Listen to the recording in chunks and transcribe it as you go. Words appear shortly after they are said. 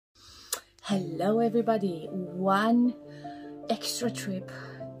Hello everybody, one extra trip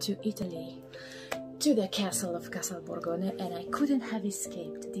to Italy, to the castle of Casalborgone, and I couldn't have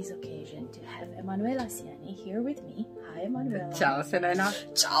escaped this occasion to have Emanuela Siani here with me. Hi Emanuela. Ciao Selena.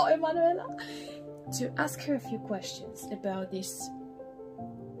 Ciao Emanuela. To ask her a few questions about this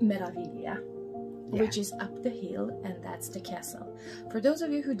meraviglia, which is up the hill, and that's the castle. For those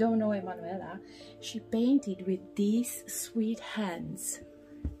of you who don't know Emanuela, she painted with these sweet hands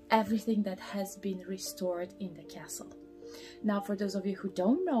everything that has been restored in the castle. Now, for those of you who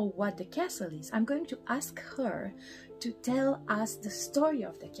don't know what the castle is, I'm going to ask her to tell us the story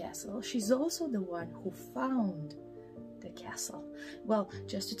of the castle. She's also the one who found the castle. Well,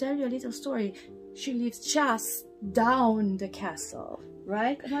 just to tell you a little story, she lives just down the castle,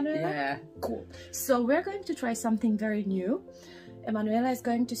 right, Emanuela? Yeah. Cool. So we're going to try something very new. Emanuela is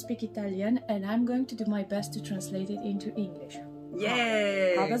going to speak Italian, and I'm going to do my best to translate it into English.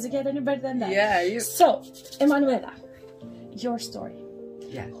 Yay! How does it get any better than that? Yeah. So, Emanuela, your story.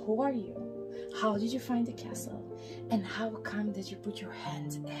 Yeah. Who are you? How did you find the castle? And how come that you put your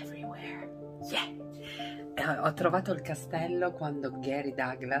hands everywhere? Yeah. Ho trovato il castello quando Gary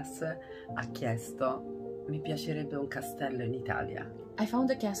Douglas ha chiesto: mi piacerebbe un castello in Italia. I found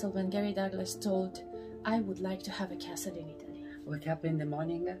the castle when Gary Douglas told I would like to have a castle in Italy. Wake up in the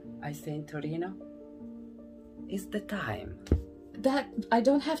morning, I stay in Torino. It's the time. That, I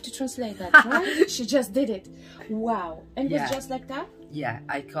don't have to translate that, right? She just did it. Wow. And it was just like that? Yeah,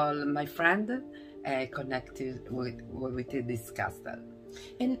 I call my friend connected with this castle.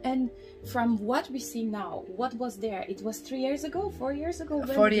 And from what we see now, what was there? It was 3 years ago, 4 years ago?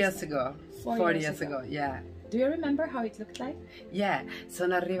 4 years ago. 4 years ago, yeah. Do you remember how it looked like? Yeah,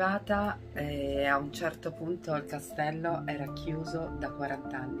 sono arrivata e a un certo punto il castello era chiuso da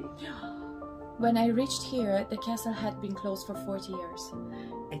 40 anni. When I reached here, the castle had been closed for 40 years.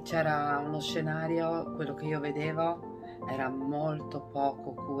 E c'era uno scenario, quello che io vedevo era molto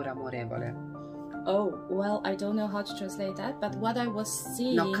poco cura amorevole. Oh, well, I don't know how to translate that, but what I was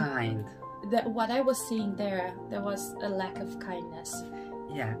seeing... No kind. What I was seeing there was a lack of kindness.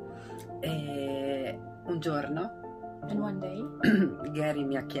 Yeah. E un giorno... And one day... Gary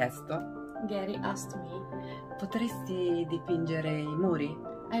mi ha chiesto... Gary asked me... Potresti dipingere I muri?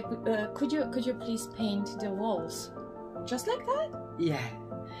 Could you please paint the walls? Just like that? Yeah.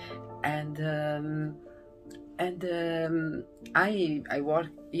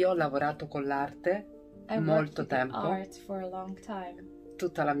 Io ho lavorato con l'arte molto tempo. Art for a long time.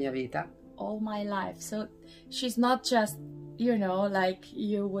 Tutta la mia vita. All my life. So she's not just, you know, like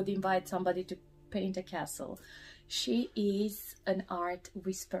you would invite somebody to paint a castle. She is an art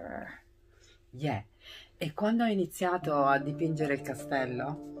whisperer. Yeah. E quando ho iniziato a dipingere il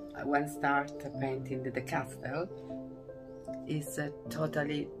castello, when I start painting the castle, is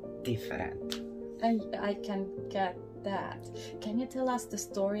totally different. And I can get that. Can you tell us the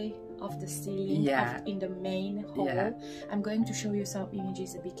story of the ceiling in the main hall? Yeah. I'm going to show you some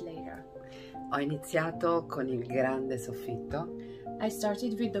images a bit later. Ho iniziato con il grande soffitto. I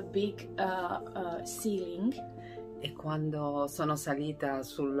started with the big ceiling. E quando sono salita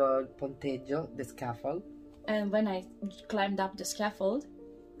sul ponteggio, the scaffold, and when I climbed up the scaffold,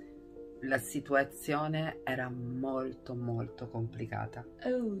 la situazione era molto complicata.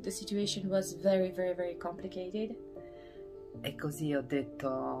 Oh, the situation was very complicated. E così ho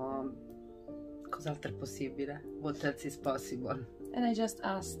detto, cos'altro è possibile? What else is possible? And I just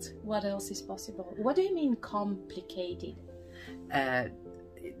asked, what else is possible? What do you mean complicated?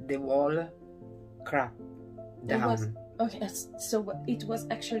 The wall cracked down. Okay, so it was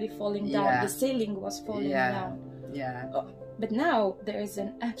actually falling down. The ceiling was falling down. Yeah. Oh, but now there is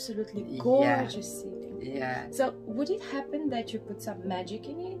an absolutely gorgeous ceiling. Yeah. So would it happen that you put some magic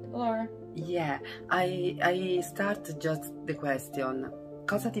in it, or? Yeah, I start just the question.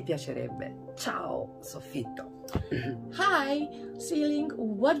 Cosa ti piacerebbe? Ciao, soffitto. Hi, ceiling.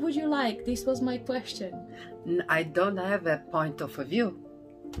 What would you like? This was my question. I don't have a point of view.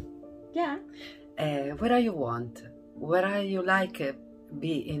 Yeah. Where are you want? Where are you like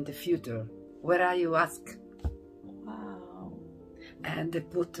be in the future? Where are you ask? Wow. And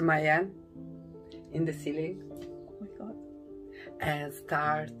put my hand in the ceiling. Oh my God. And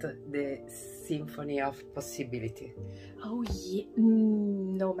start the symphony of possibility. Oh yeah,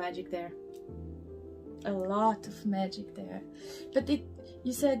 no magic there. A lot of magic there. But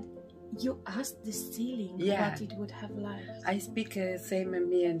you said you asked the ceiling what it would have liked. I speak same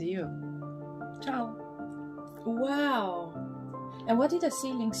me and you. Ciao. Wow. And what did the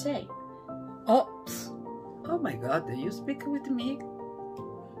ceiling say? Oh my God, you speak with me?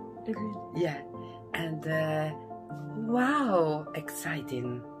 Yeah. And wow,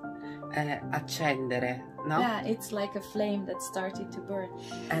 exciting. accendere, no? Yeah, it's like a flame that started to burn.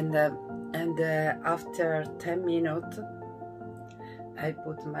 And after 10 minutes, I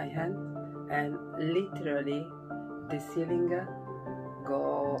put my hand and literally the ceiling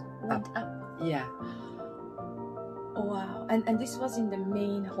Went up. Yeah, Wow. And this was in the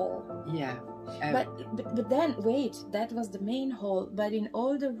main hall. yeah. But then wait, that was the main hall. But in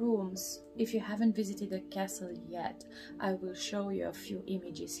all the rooms, if you haven't visited the castle yet, I will show you a few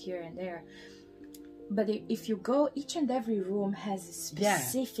images here and there. But if you go, each and every room has a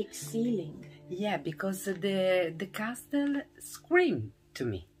specific ceiling. Yeah, because the castle screamed to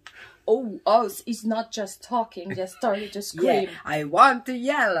me. Oh, it's not just talking, just started to scream. Yeah, I want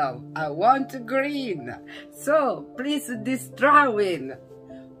yellow, I want green, so please destroy.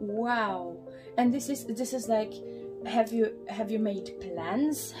 Wow. And this is like, have you made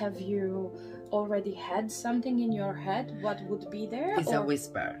plans? Have you already had something in your head what would be there? It's a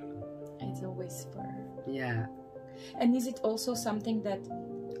whisper. It's a whisper. Yeah. And is it also something that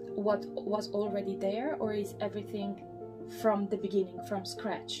what was already there, or is everything from the beginning, from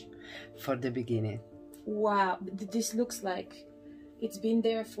scratch? For the beginning. Wow, this looks like it's been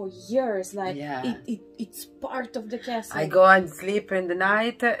there for years, like it's part of the castle. I go and sleep in the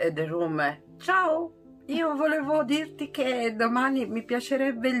night at the room. Ciao, io volevo dirti che domani mi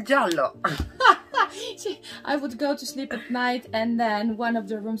piacerebbe il giallo. I would go to sleep at night, and then one of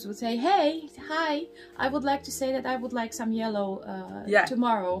the rooms would say, "Hey, hi, I would like to say that I would like some yellow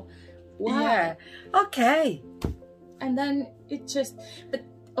tomorrow." Wow. Yeah, okay. And then it just, but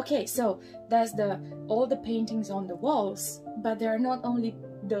okay, so there's all the paintings on the walls, but there are not only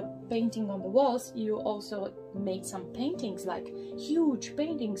the painting on the walls, you also made some paintings, like huge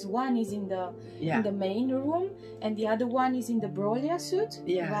paintings. One is in the main room, and the other one is in the Broglia suit,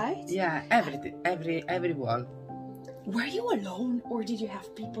 right? Yeah, every wall. Were you alone, or did you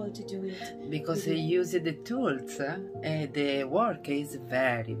have people to do it? Because I use the tools, the work is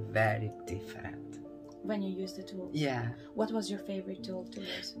very, very different. When you use the tools? Yeah. What was your favorite tool to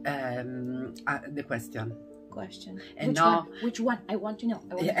use? The question. And which one? I want to know.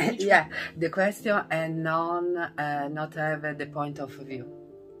 The question, and not have the point of view.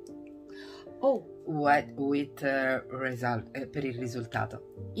 Oh. What with result per il risultato.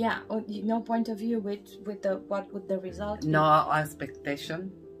 Yeah, no point of view with what would the result be? No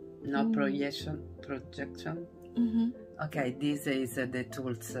expectation, no projection. Okay, this is the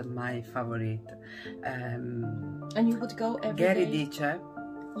tools my favorite. And you would go every Gary day? dice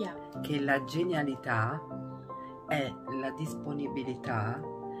che la genialità è la disponibilità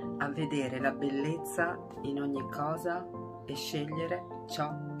a vedere la bellezza in ogni cosa e scegliere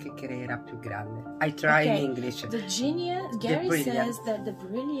ciò che creerà più grande. I try in English. The genius, Gary says that the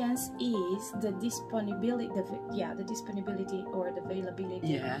brilliance is the disponibility, the disponibility or the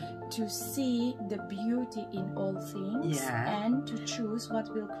availability to see the beauty in all things and to choose what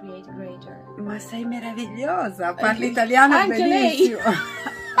will create greater. Ma sei meravigliosa, parli italiano benissimo.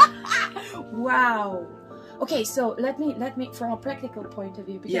 Wow. Okay, so let me from a practical point of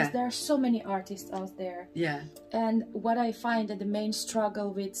view, because there are so many artists out there. Yeah. And what I find that the main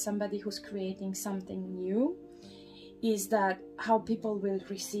struggle with somebody who's creating something new is that how people will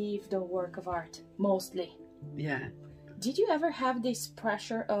receive the work of art, mostly. Yeah. Did you ever have this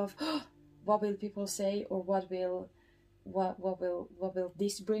pressure of what will people say, or what will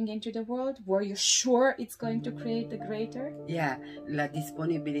this bring into the world? Were you sure it's going to create the greater? Yeah, la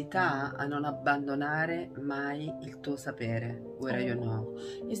disponibilità a non abbandonare mai il tuo sapere, where you know.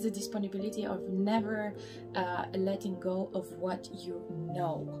 Is the disponibility of never letting go of what you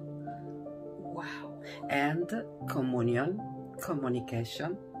know. Wow. And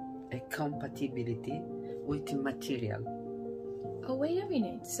communication, and compatibility with material. Oh, wait a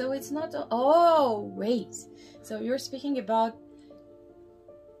minute. So it's not... Oh, wait. So you're speaking about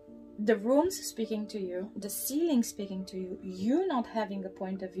the rooms speaking to you, the ceiling speaking to you, you not having a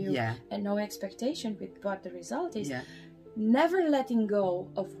point of view and no expectation with what the result is. Yeah. Never letting go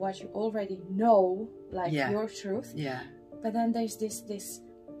of what you already know, like your truth. Yeah. But then there's this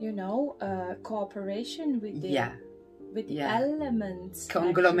cooperation with the... with the elements.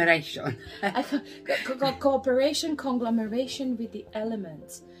 Conglomeration. Cooperation, conglomeration with the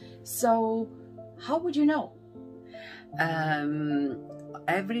elements. So, how would you know?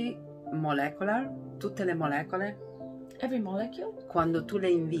 Every molecular, tutte le molecole. Every molecule? Quando tu le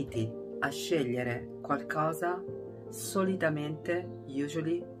inviti a scegliere qualcosa, solitamente,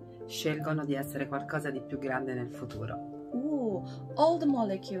 usually, scelgono di essere qualcosa di più grande nel futuro. Ooh, all the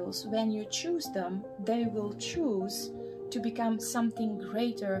molecules, when you choose them, they will choose to become something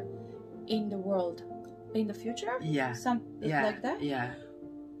greater in the world, in the future? Yeah. Like that? Yeah.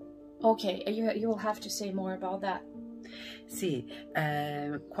 Okay, you will have to say more about that. Sì,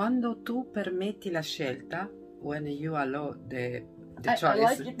 quando tu permetti la scelta, when you allow the choice. I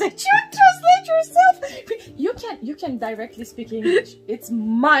like it that you translate yourself. You can directly speak English. It's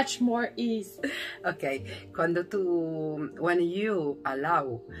much more easy. Ok, when you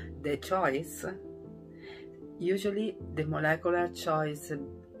allow the choice, usually the molecular choice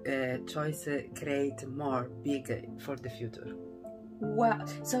create more big for the future. Wow,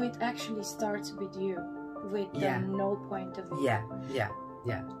 so it actually starts with you, with the no point of view.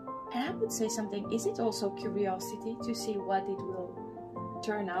 Yeah. And I would say something, is it also curiosity to see what it will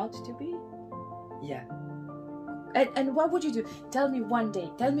turn out to be? Yeah. And what would you do? Tell me one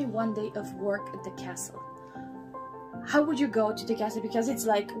day of work at the castle. How would you go to the castle? Because it's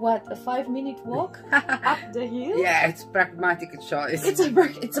like, what, a 5-minute walk up the hill? Yeah, it's pragmatic choice. It's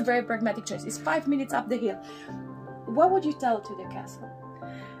a very pragmatic choice. It's 5 minutes up the hill. What would you tell to the castle?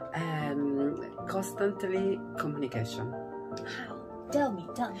 Constantly communication. How? Tell me.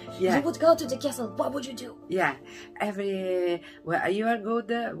 Yeah. You would go to the castle, what would you do? Yeah, where you are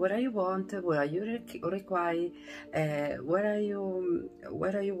good, where you want, where you require, where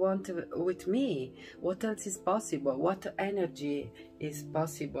you want with me, what else is possible, what energy is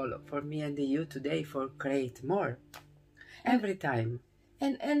possible for me and you today for create more, every time.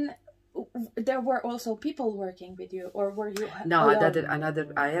 And there were also people working with you, or were you? No,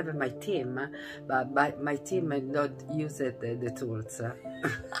 I have my team, but my team not use the tools.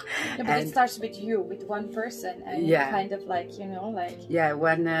 Yeah, but it starts with you, with one person, and kind of like, Yeah,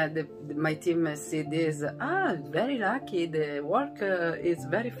 when my team see this, very lucky, the work is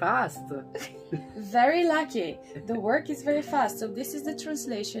very fast. Very lucky, the work is very fast. So this is the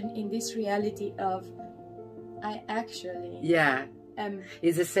translation in this reality of, I actually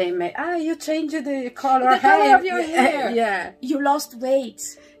it's the same. You changed the color of your hair. Yeah. You lost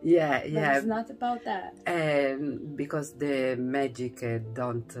weight. Yeah. But it's not about that. Because the magic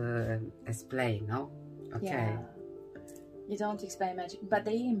don't explain, no? Okay. Yeah. You don't explain magic, but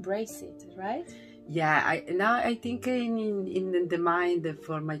they embrace it, right? Yeah. I think in the mind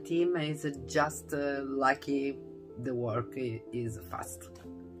for my team is just lucky. The work is fast.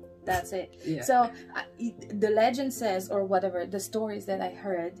 That's it. Yeah. So the legend says, or whatever, the stories that I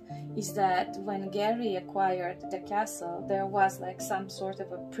heard, is that when Gary acquired the castle, there was like some sort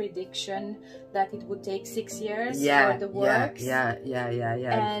of a prediction that it would take 6 years for the works. Yeah.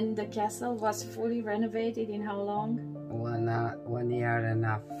 And the castle was fully renovated in how long? 1 year and a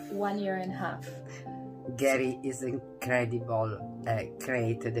half. 1 year and a half. Gary is incredible.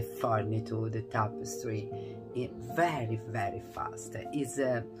 Create the furniture, the tapestry, very fast. Is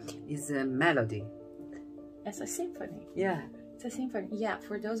a melody. It's a symphony. Yeah. It's a symphony. Yeah,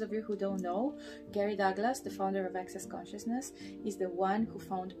 for those of you who don't know, Gary Douglas, the founder of Access Consciousness, is the one who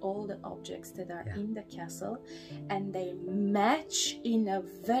found all the objects that are in the castle, and they match in a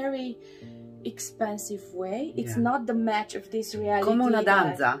very expansive way. It's not the match of this reality. Come una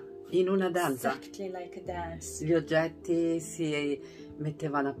danza. In una danza. Exactly like a dance. Gli oggetti si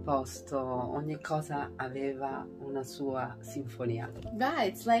mettevano a posto, ogni cosa aveva una sua sinfonia.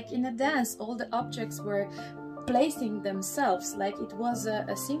 Right, it's like in a dance, all the objects were placing themselves like it was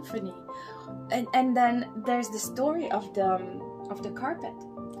a symphony. And then there's the story of the carpet.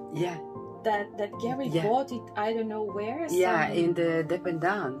 Yeah. That Gary bought it, I don't know where. Yeah, in the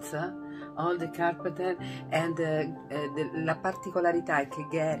dependance. All the carpet, and la particolarità è che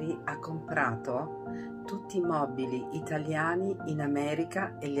Gary ha comprato tutti i mobili italiani in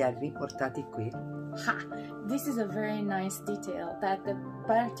America e li ha riportati qui. This is a very nice detail, that the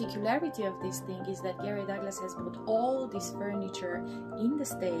particularity of this thing is that Gary Douglas has bought all this furniture in the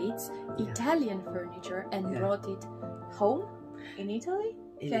States, Italian furniture, and brought it home in Italy?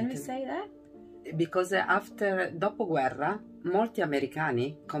 Can we say that? Because dopoguerra molti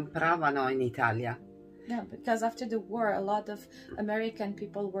americani compravano in Italia. Yeah, because after the war a lot of American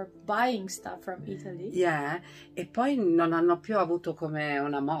people were buying stuff from Italy. Yeah, e poi non hanno più avuto come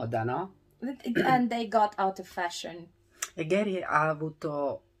una moda, no? And they got out of fashion. E Gary ha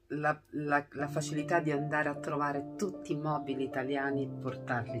avuto la facilità di andare a trovare tutti i mobili italiani e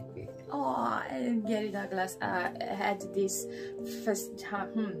portarli qui. Oh, and Gary Douglas had this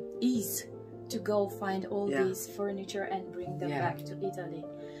ease to go find all these furniture and bring them back to Italy.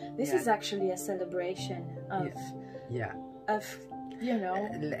 This is actually a celebration of, you know,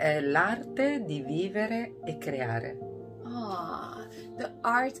 l'arte di vivere e creare. The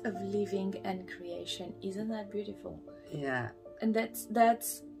art of living and creation. Isn't that beautiful? Yeah. And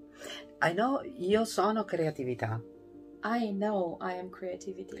that's I know, io sono creatività. I know I am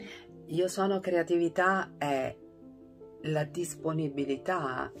creativity. Io sono creatività è la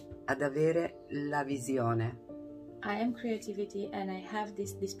disponibilità ad avere la visione. I am creativity and I have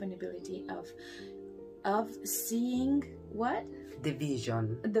this disponibility of seeing what? The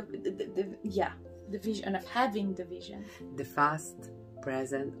vision. Yeah, the vision of having the vision. The past,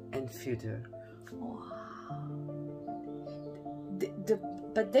 present and future. Wow.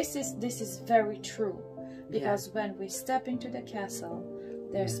 But this is very true, because when we step into the castle,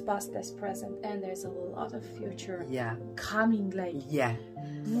 there's past, there's present, and there's a lot of future coming, like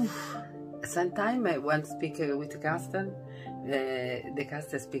sometimes when speaking with Castello, the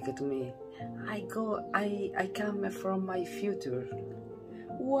Castello speak to me, I come from my future.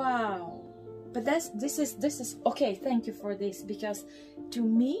 Wow. But this is okay, thank you for this, because to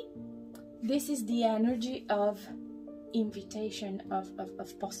me this is the energy of invitation of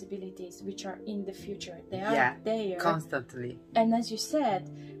possibilities which are in the future. They are there constantly. And as you said,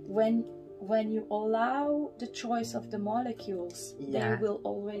 when you allow the choice of the molecules, they will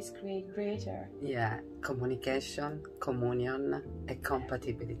always create greater. Communication, communion and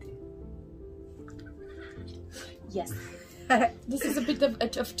compatibility. Yes. This is a bit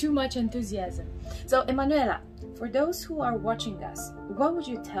of too much enthusiasm. So Emanuela, for those who are watching us, what would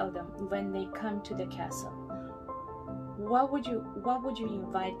you tell them when they come to the castle? What would you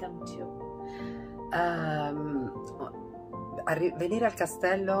invite them to? Venire al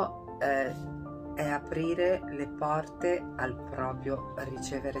castello è aprire le porte al proprio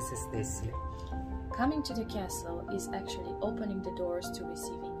ricevere se stessi. Coming to the castle is actually opening the doors to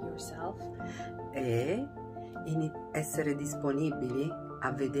receiving yourself. E essere disponibili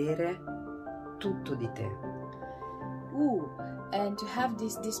a vedere tutto di te. And to have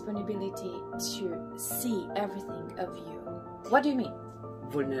this disponibility to see everything of you. What do you mean?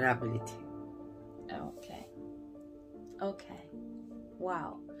 Vulnerability. Okay.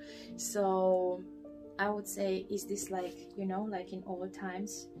 Wow. So I would say, is this like, like in old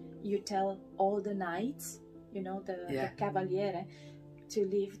times, you tell all the knights, the cavaliere, to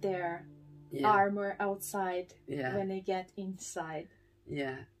leave their armor outside when they get inside?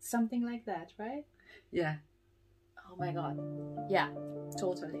 Something like that, right? Oh my god. Yeah,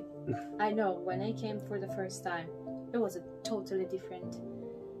 totally. I know, when I came for the first time, it was a totally different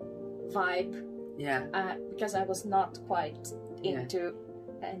vibe. Because I was not quite into,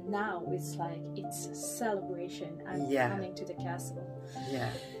 and now it's like, it's a celebration. I'm coming to the castle.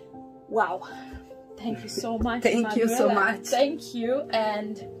 Wow. Thank you so much. Thank you so much. Thank you,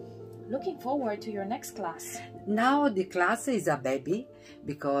 and looking forward to your next class. Now the class is a baby,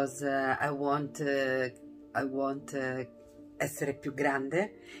 because I want essere più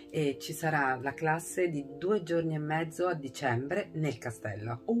grande, e ci sarà la classe di 2 giorni e mezzo a dicembre nel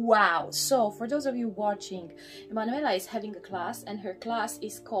castello. Wow! So for those of you watching, Emanuela is having a class, and her class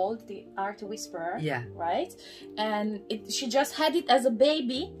is called the Art Whisperer, right? And she just had it as a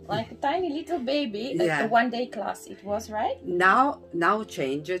baby, like a tiny little baby, a one-day class it was, right? Now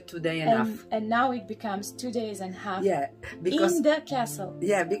change 2 days and a half. And now it becomes 2 days and a half because, in the castle.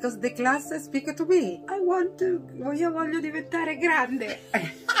 Because the class speak to me. Io voglio diventare grande.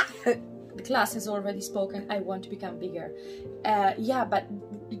 The class has already spoken. I want to become bigger. But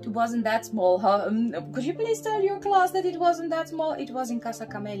it wasn't that small. Could you please tell your class that it wasn't that small? It was in Casa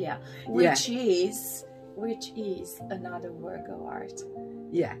Camellia, which is another work of art.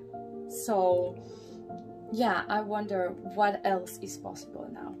 So I wonder what else is possible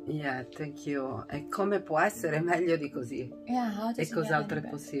now. Thank you. E come può essere meglio di così? E cos'altro è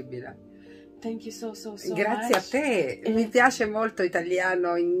possibile? Thank you so Grazie much. a te, mi piace molto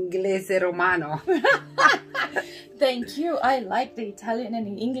italiano, inglese, romano. Thank you. I like the Italian and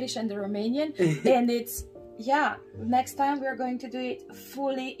the English and the Romanian, and it's next time we're going to do it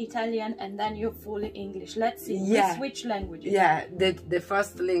fully Italian and then you fully English. Let's see. We switch languages. The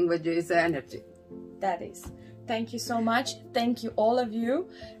first language is energy. That is. Thank you so much. Thank you all of you,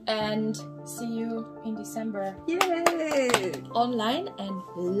 and see you in December. Yay! Online and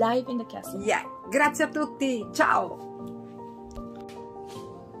live in the castle. Grazie a tutti. Ciao.